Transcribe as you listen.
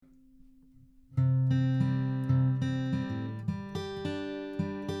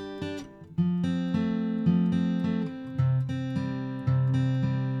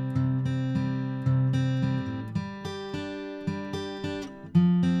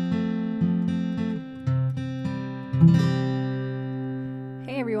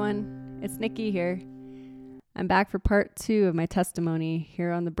everyone, it's Nikki here. I'm back for part 2 of my testimony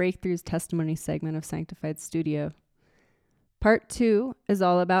here on the Breakthroughs Testimony segment of Sanctified Studio. Part 2 is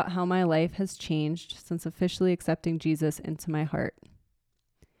all about how my life has changed since officially accepting Jesus into my heart.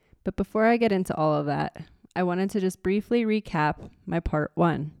 But before I get into all of that, I wanted to just briefly recap my part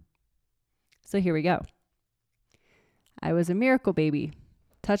 1. So here we go. I was a miracle baby,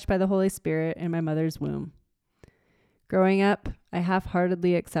 touched by the Holy Spirit in my mother's womb. Growing up, I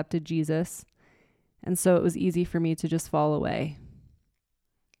half-heartedly accepted Jesus, and so it was easy for me to just fall away.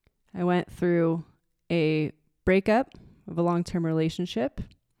 I went through a breakup of a long-term relationship,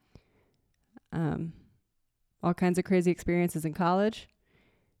 all kinds of crazy experiences in college,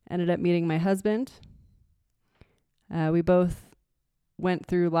 ended up meeting my husband. We both went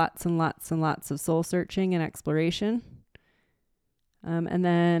through lots and lots and lots of soul searching and exploration. And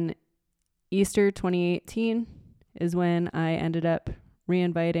then Easter 2018 is when I ended up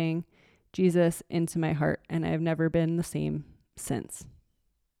reinviting Jesus into my heart, and I've never been the same since.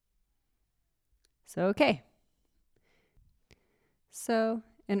 So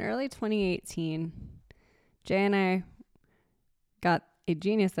in early 2018, Jay and I got a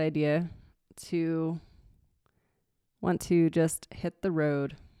genius idea to want to just hit the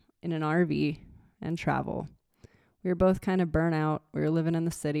road in an RV and travel. We were both kind of burnt out. We were living in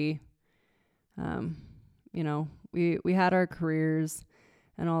the city. We had our careers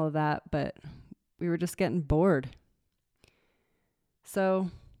and all of that, but we were just getting bored. So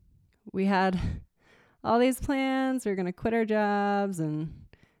we had all these plans. We were going to quit our jobs, and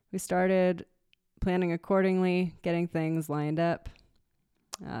we started planning accordingly, getting things lined up,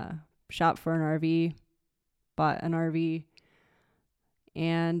 shop for an RV, bought an RV,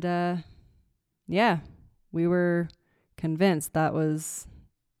 and we were convinced that's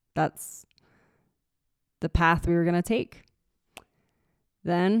the path we were going to take.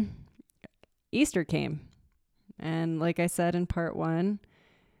 Then Easter came. And like I said in part 1,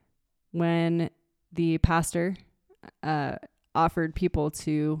 when the pastor offered people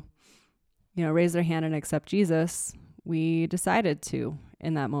to, raise their hand and accept Jesus, we decided to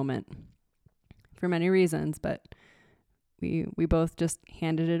in that moment for many reasons, but we both just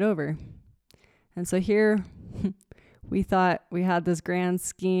handed it over. And so here we thought we had this grand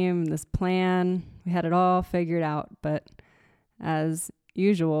scheme, this plan. We had it all figured out, but as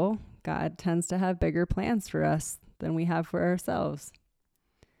usual, God tends to have bigger plans for us than we have for ourselves.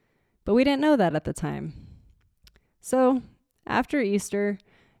 But we didn't know that at the time. So after Easter,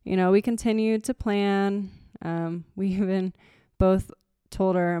 we continued to plan. We even both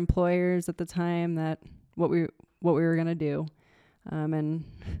told our employers at the time that what we were going to do. And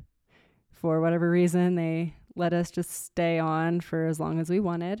for whatever reason, they let us just stay on for as long as we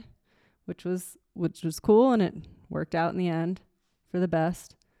wanted, which was cool, and it worked out in the end for the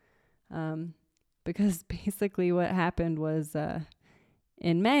best. Because basically what happened was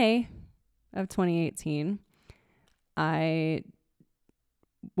in May of 2018, I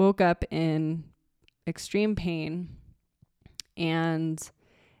woke up in extreme pain and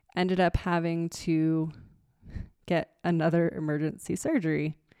ended up having to get another emergency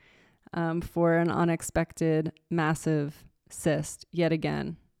surgery for an unexpected massive cyst yet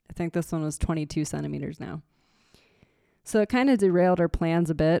again. I think this one was 22 centimeters now. So it kind of derailed our plans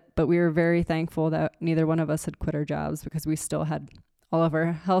a bit, but we were very thankful that neither one of us had quit our jobs because we still had all of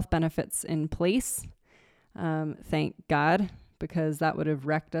our health benefits in place. Thank God, because that would have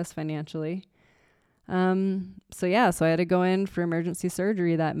wrecked us financially. So I had to go in for emergency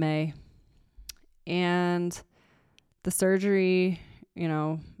surgery that May. And the surgery,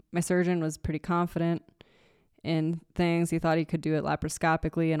 my surgeon was pretty confident in things. He thought he could do it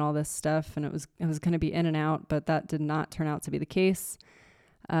laparoscopically and all this stuff, and it was going to be in and out, but that did not turn out to be the case.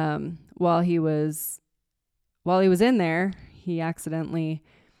 While he was in there, he accidentally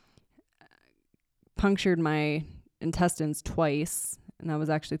punctured my intestines twice, and that was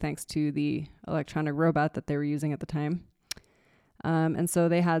actually thanks to the electronic robot that they were using at the time. And so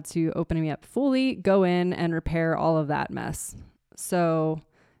they had to open me up fully, go in and repair all of that mess. So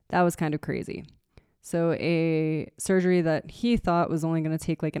that was kind of crazy. So a surgery that he thought was only going to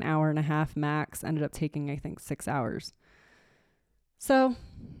take like an hour and a half max ended up taking, I think, 6 hours. So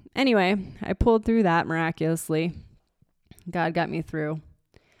anyway, I pulled through that miraculously. God got me through.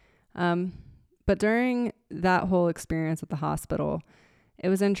 But during that whole experience at the hospital, it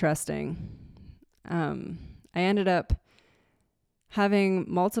was interesting. I ended up having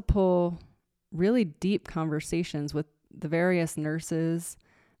multiple really deep conversations with the various nurses,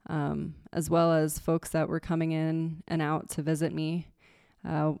 as well as folks that were coming in and out to visit me.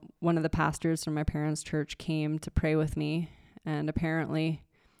 One of the pastors from my parents' church came to pray with me, and apparently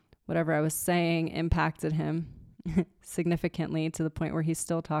whatever I was saying impacted him significantly to the point where he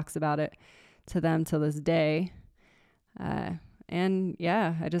still talks about it to them to this day. And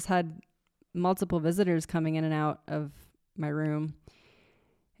yeah, I just had multiple visitors coming in and out of my room.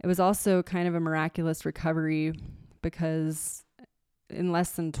 It was also kind of a miraculous recovery because in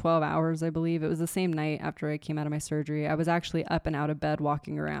less than 12 hours, I believe, it was the same night after I came out of my surgery, I was actually up and out of bed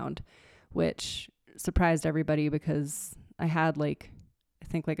walking around, which surprised everybody because I had I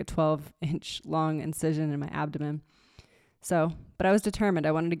think a 12-inch long incision in my abdomen. So, but I was determined.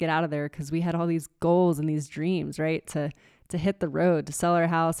 I wanted to get out of there because we had all these goals and these dreams, right? To hit the road, to sell our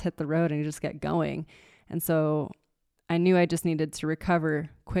house, hit the road and just get going. And so I knew I just needed to recover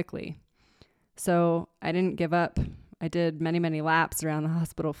quickly. So I didn't give up. I did many, many laps around the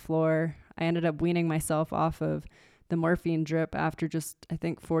hospital floor. I ended up weaning myself off of the morphine drip after just, I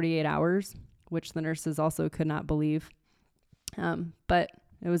think, 48 hours, which the nurses also could not believe. But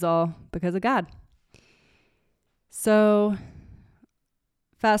it was all because of God. So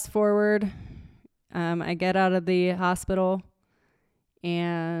fast forward, I get out of the hospital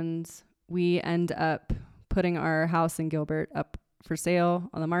and we end up putting our house in Gilbert up for sale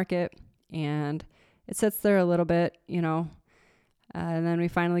on the market, and it sits there a little bit, and then we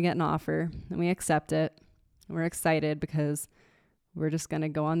finally get an offer and we accept it. We're excited because we're just going to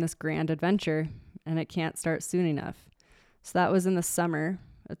go on this grand adventure and it can't start soon enough. So that was in the summer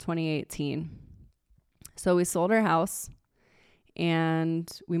of 2018. So we sold our house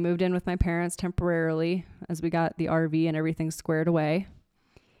and we moved in with my parents temporarily as we got the RV and everything squared away.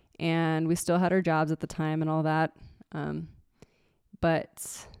 And we still had our jobs at the time and all that.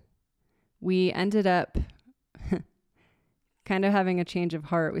 But we ended up kind of having a change of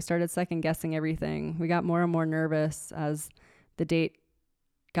heart. We started second guessing everything. We got more and more nervous as the date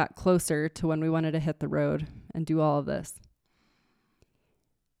got closer to when we wanted to hit the road and do all of this.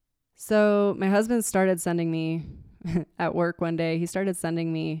 So my husband started sending me at work one day, he started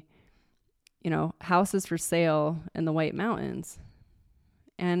sending me, houses for sale in the White Mountains.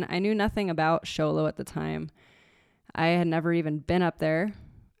 And I knew nothing about Show Low at the time. I had never even been up there.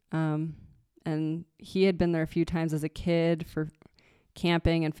 And he had been there a few times as a kid for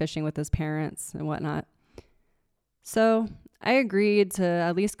camping and fishing with his parents and whatnot. So I agreed to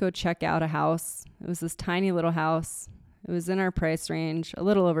at least go check out a house. It was this tiny little house. It was in our price range, a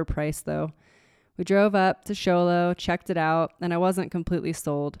little overpriced though. We drove up to Show Low, checked it out, and I wasn't completely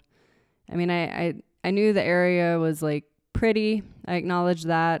sold. I mean, I knew the area was pretty. I acknowledged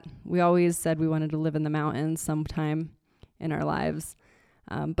that. We always said we wanted to live in the mountains sometime in our lives.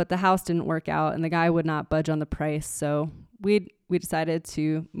 But the house didn't work out and the guy would not budge on the price. So we decided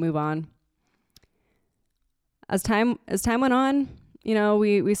to move on. As time went on,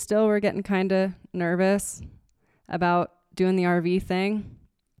 we still were getting kind of nervous about doing the RV thing.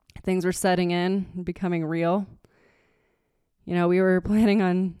 Things were setting in and becoming real. We were planning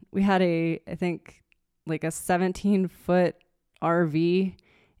on, we had I think a 17-foot RV,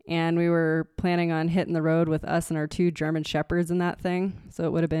 and we were planning on hitting the road with us and our 2 German Shepherds in that thing. So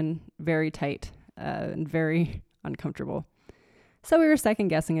it would have been very tight and very uncomfortable. So we were second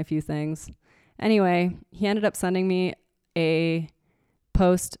guessing a few things. Anyway, he ended up sending me a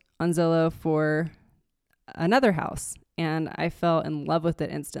post on Zillow for another house, and I fell in love with it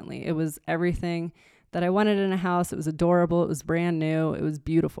instantly. It was everything that I wanted in a house. It was adorable. It was brand new. It was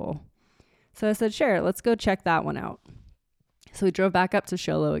beautiful. So I said, sure, let's go check that one out. So we drove back up to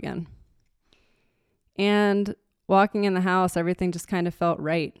Show Low again. And walking in the house, everything just kind of felt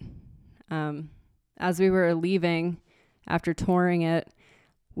right. As we were leaving after touring it,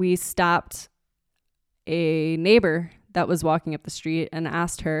 we stopped a neighbor that was walking up the street and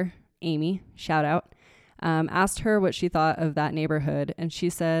asked her, Amy, shout out, asked her what she thought of that neighborhood. And she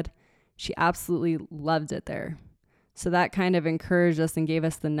said she absolutely loved it there. So that kind of encouraged us and gave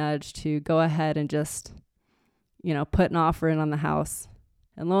us the nudge to go ahead and just, put an offer in on the house.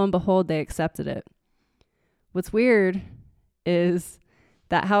 And lo and behold, they accepted it. What's weird is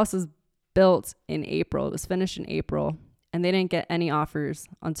that house was built in April. It was finished in April, and they didn't get any offers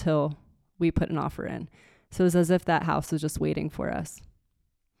until we put an offer in. So it was as if that house was just waiting for us.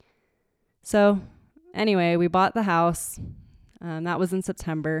 So anyway, we bought the house. That was in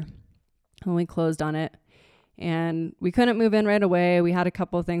September when we closed on it. And we couldn't move in right away. We had a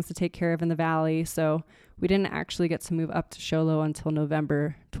couple of things to take care of in the valley. So we didn't actually get to move up to Show Low until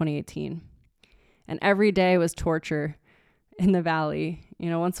November 2018. And every day was torture in the valley.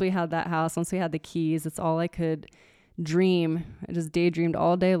 Once we had that house, once we had the keys, it's all I could dream. I just daydreamed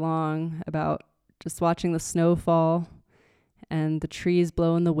all day long about just watching the snow fall and the trees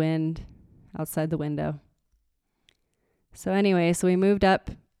blow in the wind outside the window. So anyway, we moved up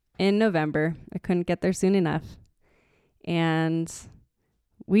in November. I couldn't get there soon enough. And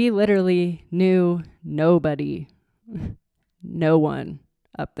we literally knew nobody, no one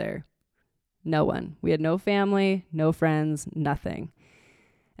up there, no one. We had no family, no friends, nothing.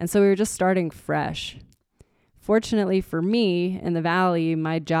 And so we were just starting fresh. Fortunately for me in the Valley,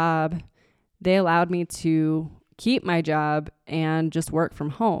 my job, they allowed me to keep my job and just work from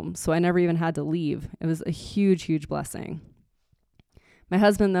home. So I never even had to leave. It was a huge, huge blessing. My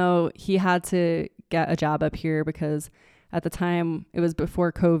husband, though, he had to get a job up here because at the time it was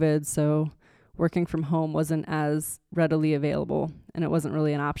before COVID. So working from home wasn't as readily available and it wasn't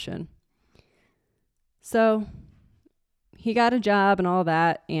really an option. So he got a job and all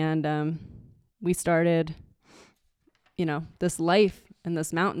that. And we started, this life in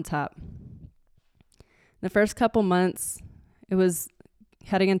this mountaintop. The first couple months, it was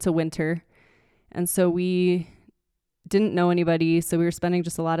heading into winter. And so we didn't know anybody. So we were spending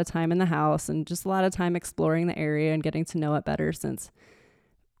just a lot of time in the house and just a lot of time exploring the area and getting to know it better since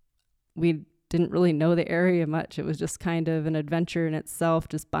we didn't really know the area much. It was just kind of an adventure in itself,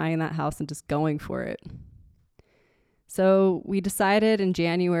 just buying that house and just going for it. So we decided in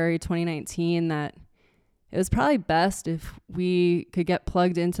January 2019 that it was probably best if we could get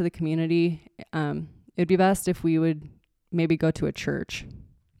plugged into the community. It'd be best if we would maybe go to a church.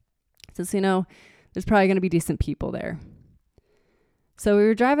 Since, there's probably going to be decent people there. So we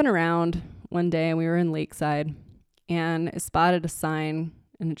were driving around one day and we were in Lakeside and I spotted a sign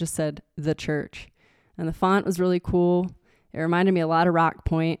and it just said, "The Church." And the font was really cool. It reminded me a lot of Rock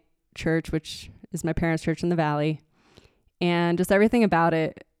Point Church, which is my parents' church in the Valley. And just everything about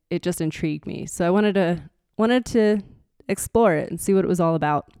it, it just intrigued me. So I wanted to explore it and see what it was all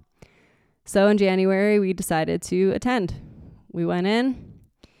about. So in January, we decided to attend. We went in,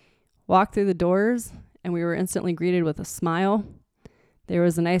 walked through the doors, and we were instantly greeted with a smile. There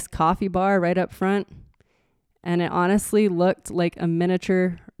was a nice coffee bar right up front, and it honestly looked like a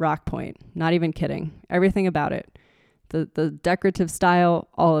miniature Rock Point. Not even kidding. Everything about it. The decorative style,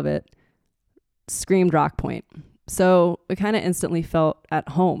 all of it, screamed Rock Point. So we kind of instantly felt at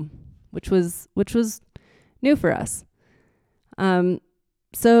home, which was new for us.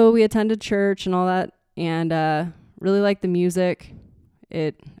 So we attended church and all that and really liked the music.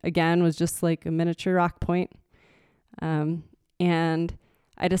 It, again, was just like a miniature Rock Point. And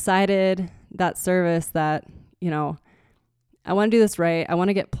I decided that service that, I want to do this right. I want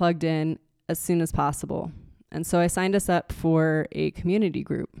to get plugged in as soon as possible. And so I signed us up for a community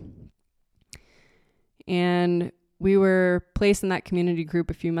group. And we were placed in that community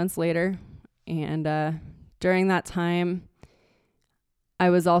group a few months later. And during that time, I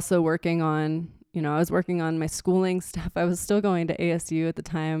was also working on, my schooling stuff. I was still going to ASU at the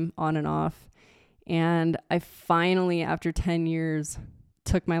time, on and off. And I finally, after 10 years,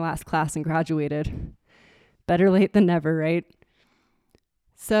 took my last class and graduated. Better late than never, right?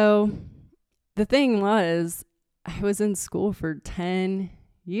 So the thing was, I was in school for 10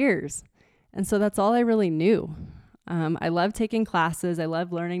 years. And so that's all I really knew. I love taking classes. I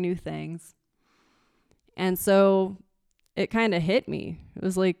love learning new things. And so it kind of hit me. It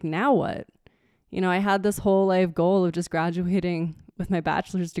was like, now what? I had this whole life goal of just graduating with my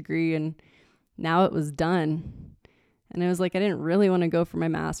bachelor's degree, and now it was done. And it was like, I didn't really want to go for my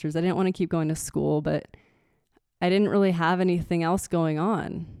master's. I didn't want to keep going to school, but I didn't really have anything else going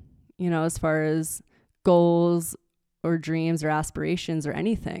on, as far as goals or dreams or aspirations or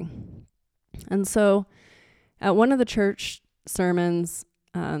anything. And so at one of the church sermons,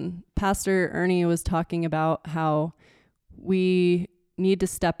 Pastor Ernie was talking about how we need to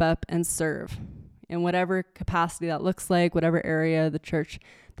step up and serve in whatever capacity that looks like, whatever area of the church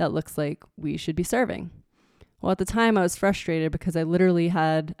that looks like we should be serving. Well, at the time I was frustrated because I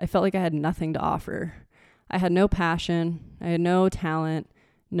felt like I had nothing to offer. I had no passion. I had no talent,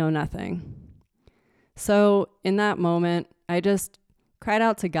 no nothing. So in that moment, I just cried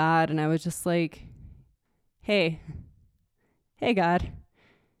out to God and I was just like, hey God,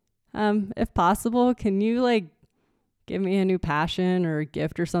 if possible, can you give me a new passion or a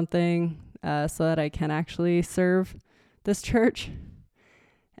gift or something so that I can actually serve this church?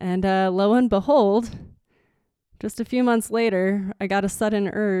 And lo and behold, just a few months later, I got a sudden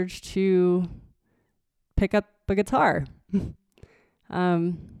urge to pick up a guitar.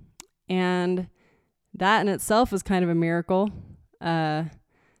 And that in itself was kind of a miracle.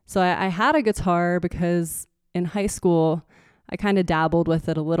 So I had a guitar because in high school, I kind of dabbled with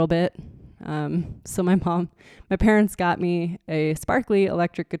it a little bit. So my parents got me a sparkly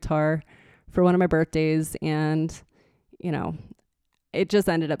electric guitar for one of my birthdays, and, it just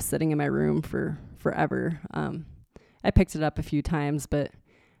ended up sitting in my room for forever. I picked it up a few times, but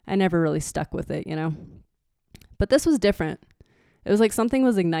I never really stuck with it, But this was different. It was like something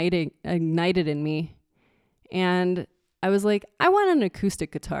was ignited in me. And I was like, I want an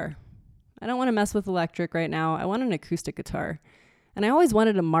acoustic guitar. I don't want to mess with electric right now. I want an acoustic guitar. And I always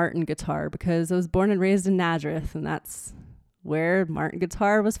wanted a Martin guitar because I was born and raised in Nazareth, and that's where Martin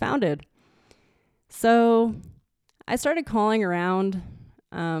guitar was founded. So I started calling around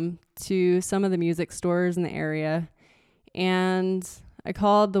to some of the music stores in the area, and I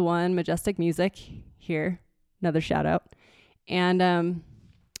called the one, Majestic Music, here, another shout out. And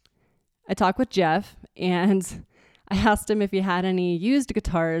I talked with Jeff, and I asked him if he had any used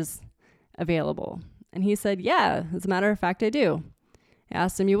guitars available. And he said, yeah, as a matter of fact, I do. I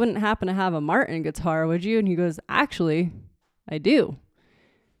asked him, you wouldn't happen to have a Martin guitar, would you? And he goes, actually, I do.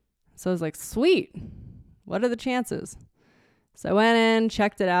 So I was like, sweet. What are the chances? So I went in,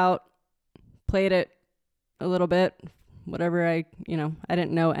 checked it out, played it a little bit, whatever I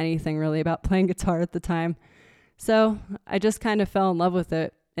didn't know anything really about playing guitar at the time. So I just kind of fell in love with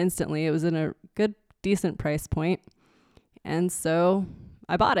it instantly. It was in a good, decent price point. And so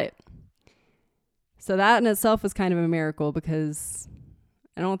I bought it. So that in itself was kind of a miracle because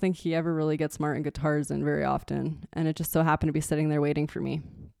I don't think he ever really gets Martin guitars in very often. And it just so happened to be sitting there waiting for me.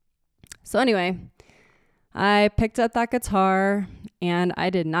 So anyway, I picked up that guitar and I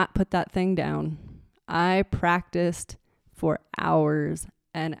did not put that thing down. I practiced for hours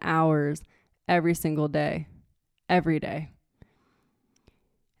and hours every single day, every day.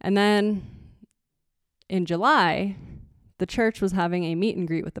 And then in July, the church was having a meet and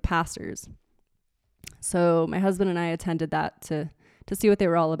greet with the pastors. So my husband and I attended that to see what they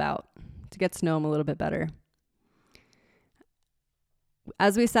were all about, to get to know them a little bit better.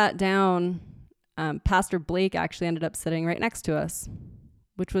 As we sat down, Pastor Blake actually ended up sitting right next to us,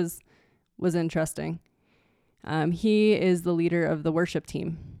 which was interesting. He is the leader of the worship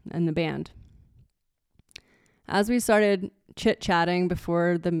team and the band. As we started chit-chatting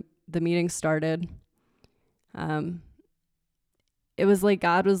before the meeting started, it was like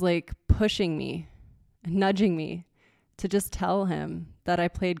God was like pushing me, nudging me to just tell him that I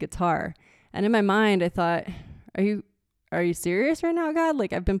played guitar. And in my mind, I thought, are you serious right now, God?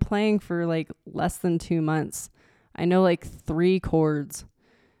 Like, I've been playing for like less than 2 months. I know like 3 chords,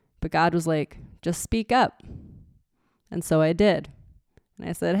 but God was like, just speak up. And so I did. And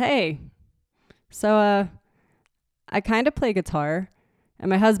I said, hey, so I kind of play guitar. And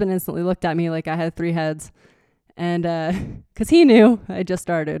my husband instantly looked at me like I had 3 heads. And because he knew I just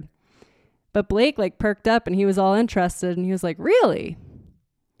started. But Blake like perked up and he was all interested. And he was like, really?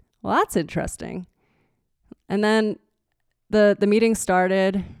 Well, that's interesting. And then the meeting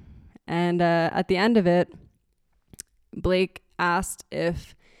started. And at the end of it, Blake asked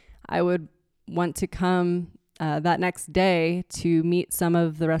if I would want to come that next day to meet some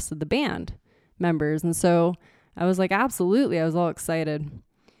of the rest of the band members. And so I was like, absolutely. I was all excited.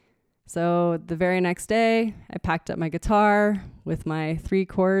 So the very next day, I packed up my guitar with my 3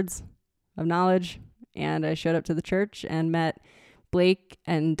 chords of knowledge, and I showed up to the church and met Blake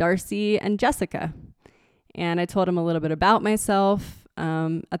and Darcy and Jessica. And I told them a little bit about myself.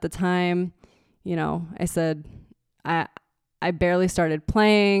 At the time, I said, I barely started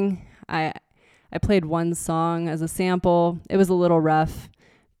playing. I played 1 song as a sample. It was a little rough,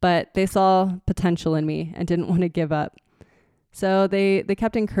 but they saw potential in me and didn't want to give up. So they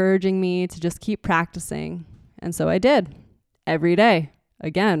kept encouraging me to just keep practicing. And so I did every day,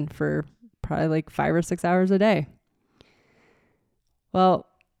 again, for probably like 5 or 6 hours a day. Well,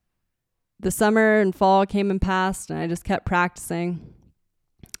 the summer and fall came and passed, and I just kept practicing.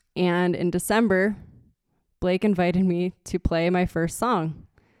 And in December, Blake invited me to play my first song.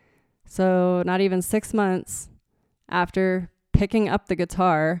 So not even 6 months after picking up the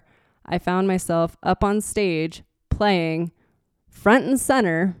guitar, I found myself up on stage playing front and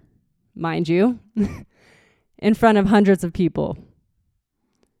center, mind you, in front of hundreds of people.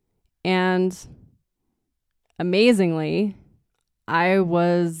 And amazingly, I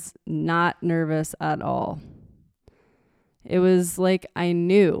was not nervous at all. It was like I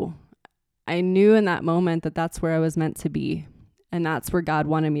knew in that moment that that's where I was meant to be, and that's where God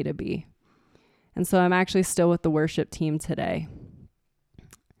wanted me to be. And so I'm actually still with the worship team today.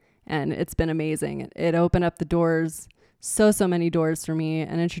 And it's been amazing. It opened up the doors, so many doors for me,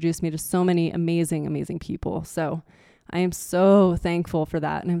 and introduced me to so many amazing, amazing people. So I am so thankful for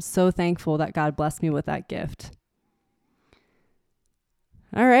that. And I'm so thankful that God blessed me with that gift.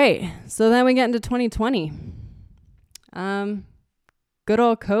 All right. So then we get into 2020. Good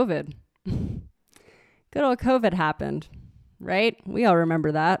old COVID. Good old COVID happened, right? We all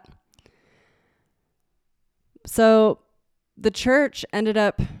remember that. So the church ended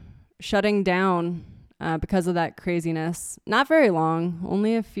up shutting down because of that craziness. Not very long,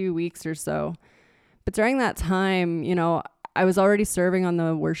 only a few weeks or so. But during that time, I was already serving on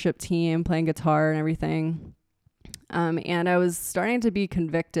the worship team, playing guitar and everything. And I was starting to be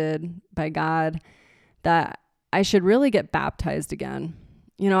convicted by God that I should really get baptized again.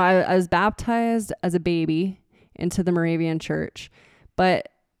 I was baptized as a baby into the Moravian church, but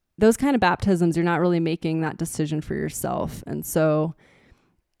those kind of baptisms, you're not really making that decision for yourself. And so,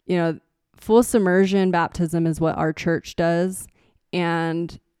 full submersion baptism is what our church does.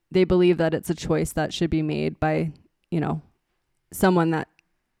 And they believe that it's a choice that should be made by, someone that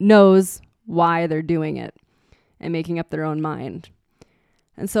knows why they're doing it and making up their own mind.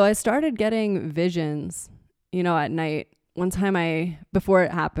 And so I started getting visions, at night. One time before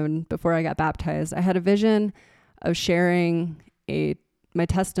it happened, before I got baptized, I had a vision of sharing my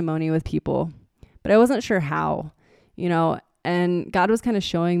testimony with people, but I wasn't sure how, and God was kind of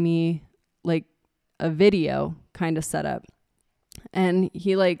showing me like a video kind of setup, and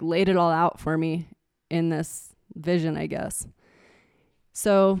he like laid it all out for me in this vision, I guess.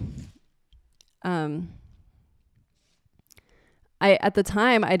 So, at the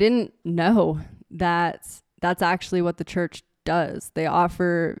time, I didn't know that that's actually what the church does. They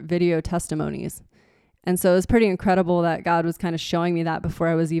offer video testimonies. And so it was pretty incredible that God was kind of showing me that before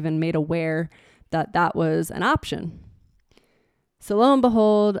I was even made aware that that was an option. So lo and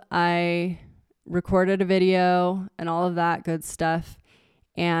behold, I recorded a video and all of that good stuff.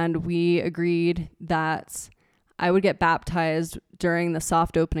 And we agreed that I would get baptized during the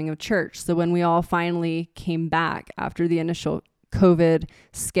soft opening of church. So when we all finally came back after the initial COVID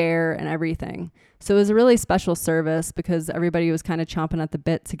scare and everything. So it was a really special service because everybody was kind of chomping at the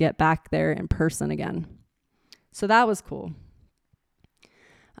bit to get back there in person again. So that was cool.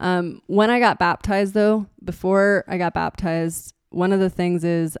 When I got baptized though, before I got baptized, one of the things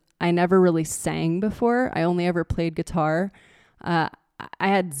is I never really sang before. I only ever played guitar. I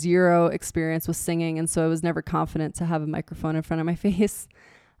had zero experience with singing, and so I was never confident to have a microphone in front of my face.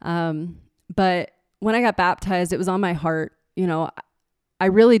 But when I got baptized, it was on my heart. I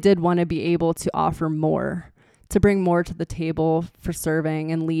really did want to be able to offer more, to bring more to the table for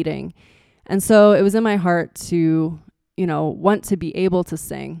serving and leading. And so it was in my heart to, want to be able to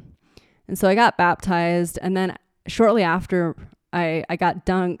sing. And so I got baptized, and then shortly after I got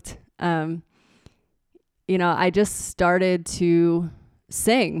dunked, I just started to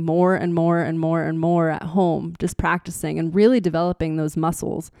sing more and more and more and more at home, just practicing and really developing those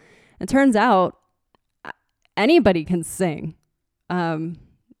muscles. It turns out anybody can sing.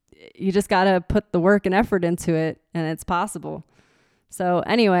 You just got to put the work and effort into it, and it's possible. So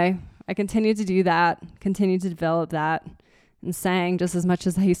anyway, I continued to do that, continued to develop that, and sang just as much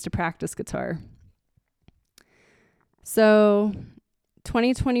as I used to practice guitar. So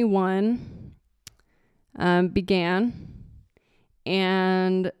 2021 began,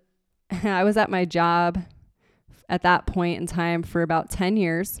 and I was at my job at that point in time for about 10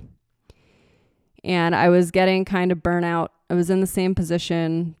 years. And I was getting kind of burnout. I was in the same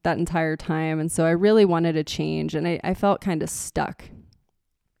position that entire time. And so I really wanted to change, and I felt kind of stuck.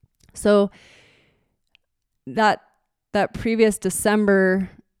 So that previous December,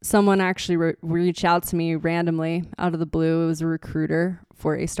 someone actually reached out to me randomly out of the blue. It was a recruiter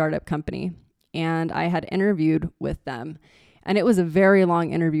for a startup company, and I had interviewed with them. And it was a very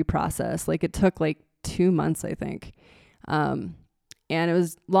long interview process. Like it took like 2 months, I think. And it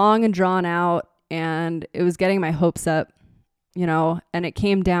was long and drawn out. And it was getting my hopes up, and it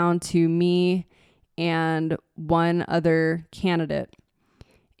came down to me and one other candidate.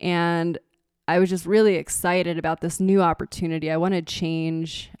 And I was just really excited about this new opportunity. I wanted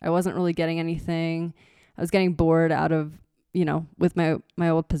change. I wasn't really getting anything. I was getting bored out of, with my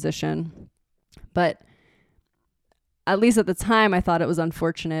old position. But at least at the time, I thought it was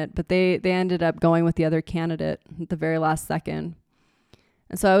unfortunate. But they ended up going with the other candidate at the very last second.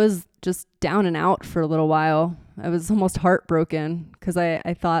 And so I was just down and out for a little while. I was almost heartbroken because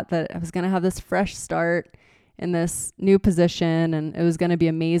I thought that I was going to have this fresh start in this new position and it was going to be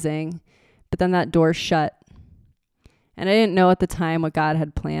amazing. But then that door shut. And I didn't know at the time what God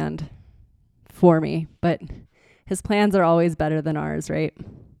had planned for me, but his plans are always better than ours, right?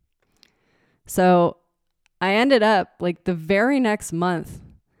 So I ended up like the very next month,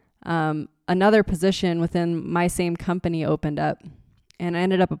 another position within my same company opened up. And I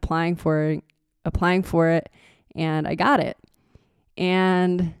ended up applying for it, and I got it.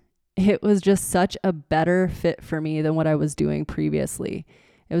 And it was just such a better fit for me than what I was doing previously.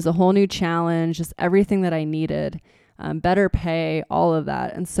 It was a whole new challenge, just everything that I needed, better pay, all of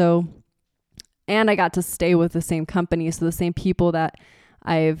that. And And I got to stay with the same company. So the same people that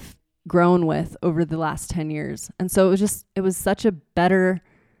I've grown with over the last 10 years. And so it was such a better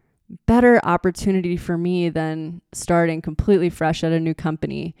opportunity for me than starting completely fresh at a new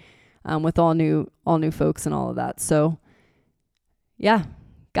company, with all new folks and all of that. So yeah,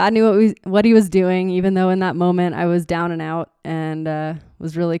 God knew what he was doing, even though in that moment I was down and out and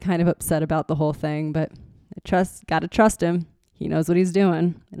was really kind of upset about the whole thing. But gotta trust him. He knows what he's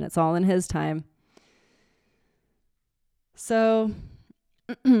doing, and it's all in his time. So,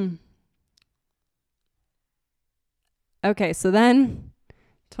 okay, so then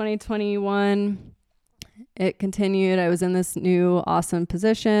 2021, it continued. I was in this new awesome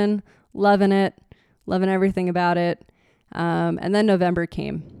position, loving it, loving everything about it. And then November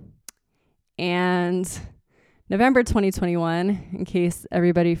came. And November 2021, in case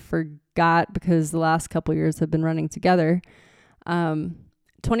everybody forgot, because the last couple years have been running together,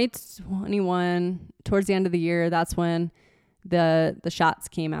 2021, towards the end of the year, that's when the shots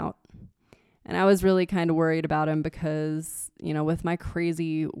came out. And I was really kind of worried about him because, with my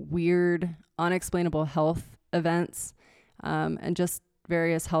crazy, weird, unexplainable health events, and just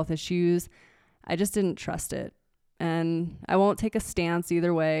various health issues, I just didn't trust it. And I won't take a stance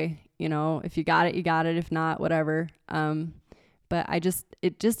either way. If you got it, you got it. If not, whatever. But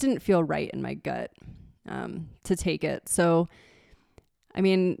it just didn't feel right in my gut, to take it. So,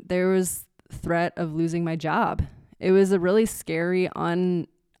 there was threat of losing my job. It was a really scary,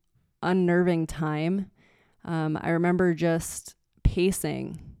 unnerving time. I remember just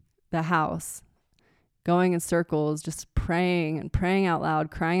pacing the house, going in circles, just praying and praying out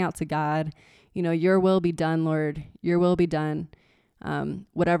loud, crying out to God, your will be done, Lord, your will be done.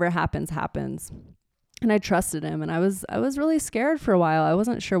 Whatever happens, happens. And I trusted him, and I was really scared for a while. I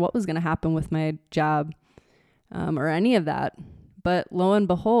wasn't sure what was going to happen with my job, or any of that. But lo and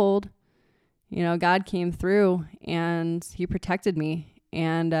behold, God came through and he protected me,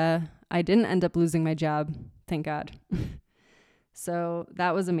 and I didn't end up losing my job. Thank God. So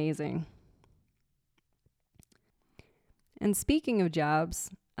that was amazing. And speaking of jobs,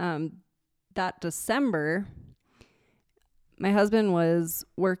 that December, my husband was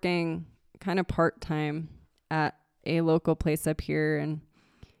working kind of part-time at a local place up here,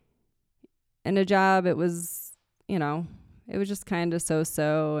 and a job, it was just kind of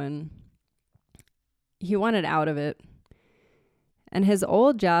so-so, and he wanted out of it. And his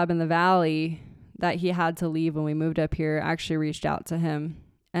old job in the valley that he had to leave when we moved up here actually reached out to him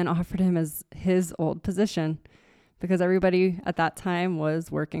and offered him his old position, because everybody at that time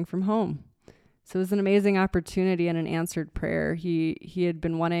was working from home. So it was an amazing opportunity and an answered prayer. He had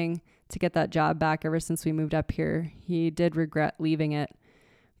been wanting to get that job back ever since we moved up here. He did regret leaving it,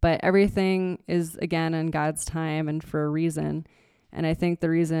 but everything is, again, in God's time and for a reason. And I think the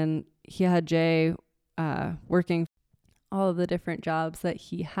reason he had Jay working all of the different jobs that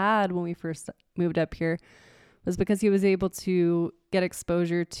he had when we first moved up here was because he was able to get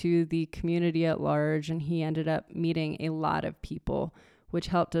exposure to the community at large, and he ended up meeting a lot of people, which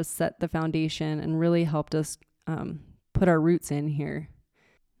helped us set the foundation and really helped us put our roots in here.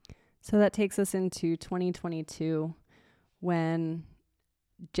 So that takes us into 2022, when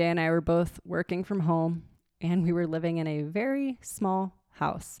Jay and I were both working from home, and we were living in a very small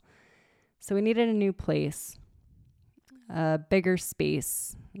house. So we needed a new place, a bigger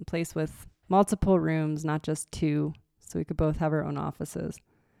space, a place with multiple rooms, not just two, so we could both have our own offices.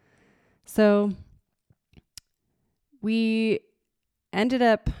 So we ended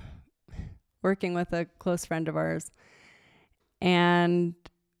up working with a close friend of ours, and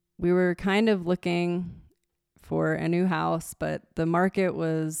we were kind of looking for a new house, but the market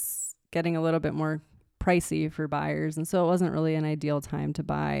was getting a little bit more pricey for buyers, and so it wasn't really an ideal time to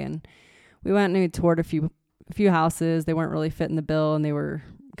buy. And we went and we toured a few houses. They weren't really fitting the bill, and they were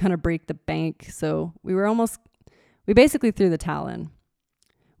gonna break the bank. So we basically threw the towel in.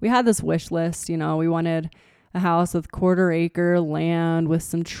 We had this wish list, we wanted a house with 1/4 acre land with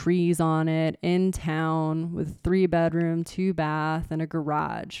some trees on it in town with 3 bedroom, 2 bath, and a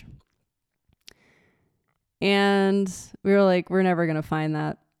garage. And we were like, we're never gonna find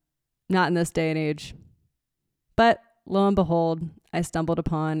that, not in this day and age. But lo and behold, I stumbled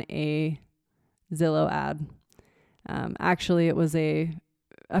upon a Zillow ad. Actually, it was a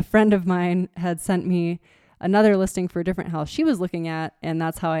friend of mine had sent me another listing for a different house she was looking at, and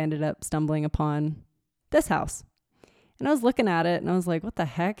that's how I ended up stumbling upon this house. And I was looking at it, and I was like, what the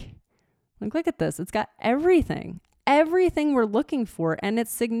heck? Like, look at this. It's got everything we're looking for, and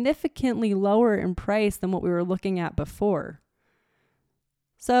it's significantly lower in price than what we were looking at before.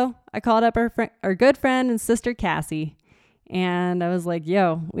 So I called up our good friend and sister Cassie, And I was like,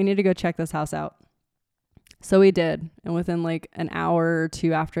 yo, we need to go check this house out. So we did. And within like an hour or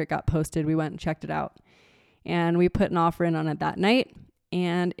two after it got posted, we went and checked it out. And we put an offer in on it that night,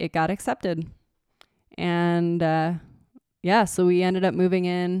 and it got accepted. And so we ended up moving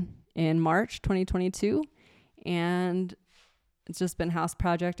in March 2022. And it's just been house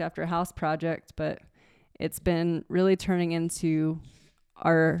project after house project, but it's been really turning into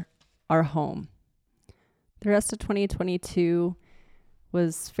our home. The rest of 2022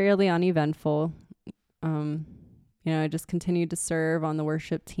 was fairly uneventful. I just continued to serve on the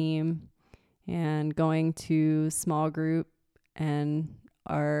worship team and going to small group, and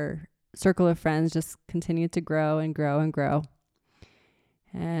our circle of friends just continued to grow and grow and grow.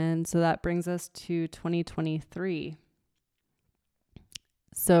 And so that brings us to 2023.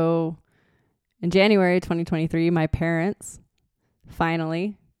 So in January 2023, my parents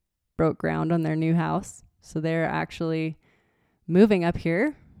finally broke ground on their new house. So they're actually moving up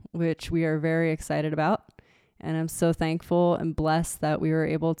here, which we are very excited about. And I'm so thankful and blessed that we were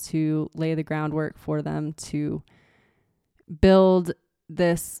able to lay the groundwork for them to build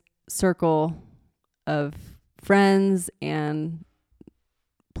this circle of friends and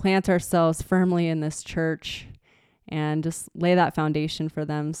plant ourselves firmly in this church and just lay that foundation for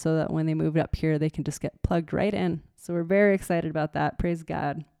them so that when they moved up here, they can just get plugged right in. So we're very excited about that. Praise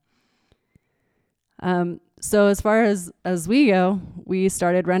God. So as far as we go, we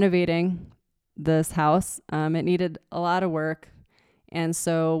started renovating this house. It needed a lot of work. And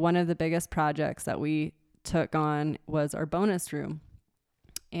so one of the biggest projects that we took on was our bonus room.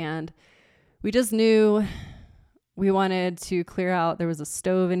 And we just knew we wanted to clear out. There was a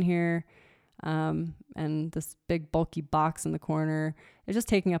stove in here, and this big bulky box in the corner. It's just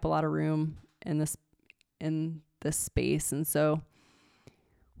taking up a lot of room in this space. And so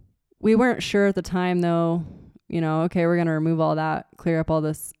we weren't sure at the time though, okay, we're going to remove all that, clear up all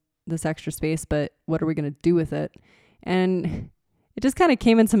this extra space, but what are we going to do with it? And it just kind of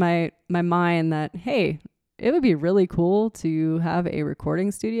came into my mind that, hey, it would be really cool to have a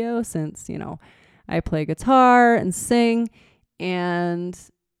recording studio since, I play guitar and sing, and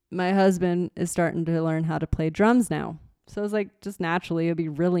my husband is starting to learn how to play drums now. So it was like, just naturally, it'd be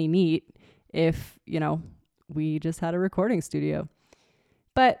really neat if, we just had a recording studio.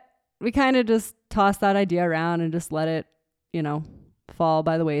 But we kind of just tossed that idea around and just let it, fall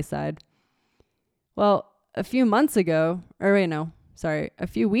by the wayside. Well, a few weeks ago,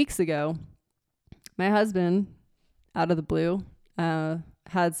 my husband, out of the blue,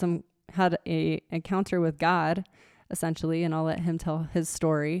 had a encounter with God, essentially, and I'll let him tell his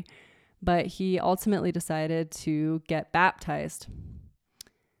story. But he ultimately decided to get baptized.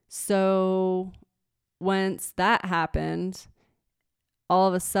 So once that happened, all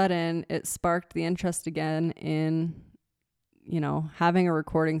of a sudden it sparked the interest again in, having a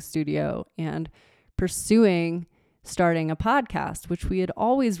recording studio and pursuing starting a podcast, which we had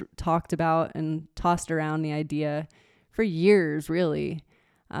always talked about and tossed around the idea for years, really.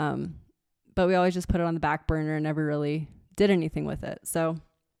 But we always just put it on the back burner and never really did anything with it. So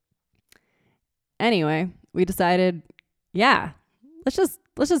anyway, we decided, let's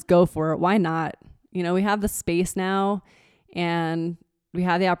just go for it. Why not? We have the space now, and we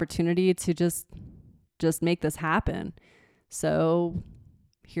have the opportunity to just make this happen. So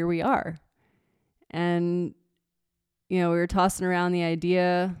here we are. And, we were tossing around the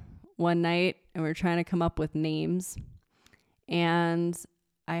idea one night, and we were trying to come up with names. And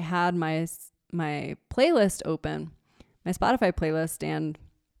I had my playlist open, my Spotify playlist, and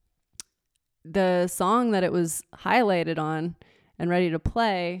the song that it was highlighted on and ready to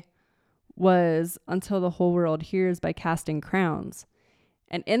play was Until the Whole World Hears by Casting Crowns.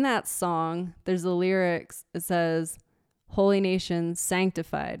 And in that song, there's the lyrics. It says, "Holy nation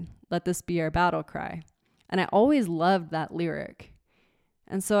sanctified, let this be our battle cry." And I always loved that lyric.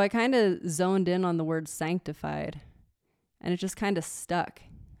 And so I kind of zoned in on the word sanctified, and it just kind of stuck.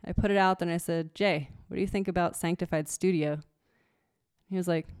 I put it out there and I said, "Jay, what do you think about Sanctified Studio?" He was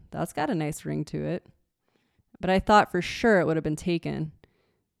like, "That's got a nice ring to it." But I thought for sure it would have been taken.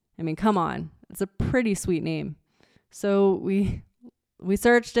 I mean, come on. It's a pretty sweet name. So we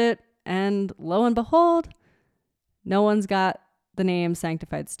searched it, and lo and behold, no one's got the name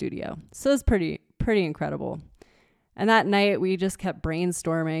Sanctified Studio. So it's pretty incredible. And that night we just kept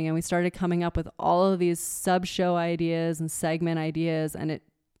brainstorming, and we started coming up with all of these sub-show ideas and segment ideas, and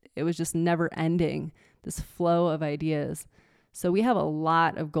it was just never ending, this flow of ideas. So we have a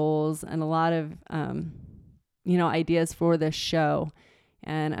lot of goals and a lot of, ideas for this show.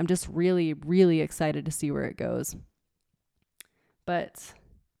 And I'm just really, really excited to see where it goes. But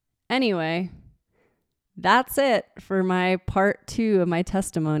anyway, that's it for my part 2 of my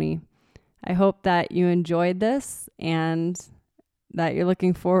testimony. I hope that you enjoyed this and that you're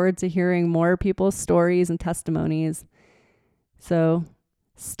looking forward to hearing more people's stories and testimonies. So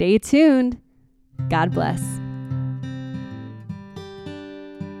stay tuned. God bless.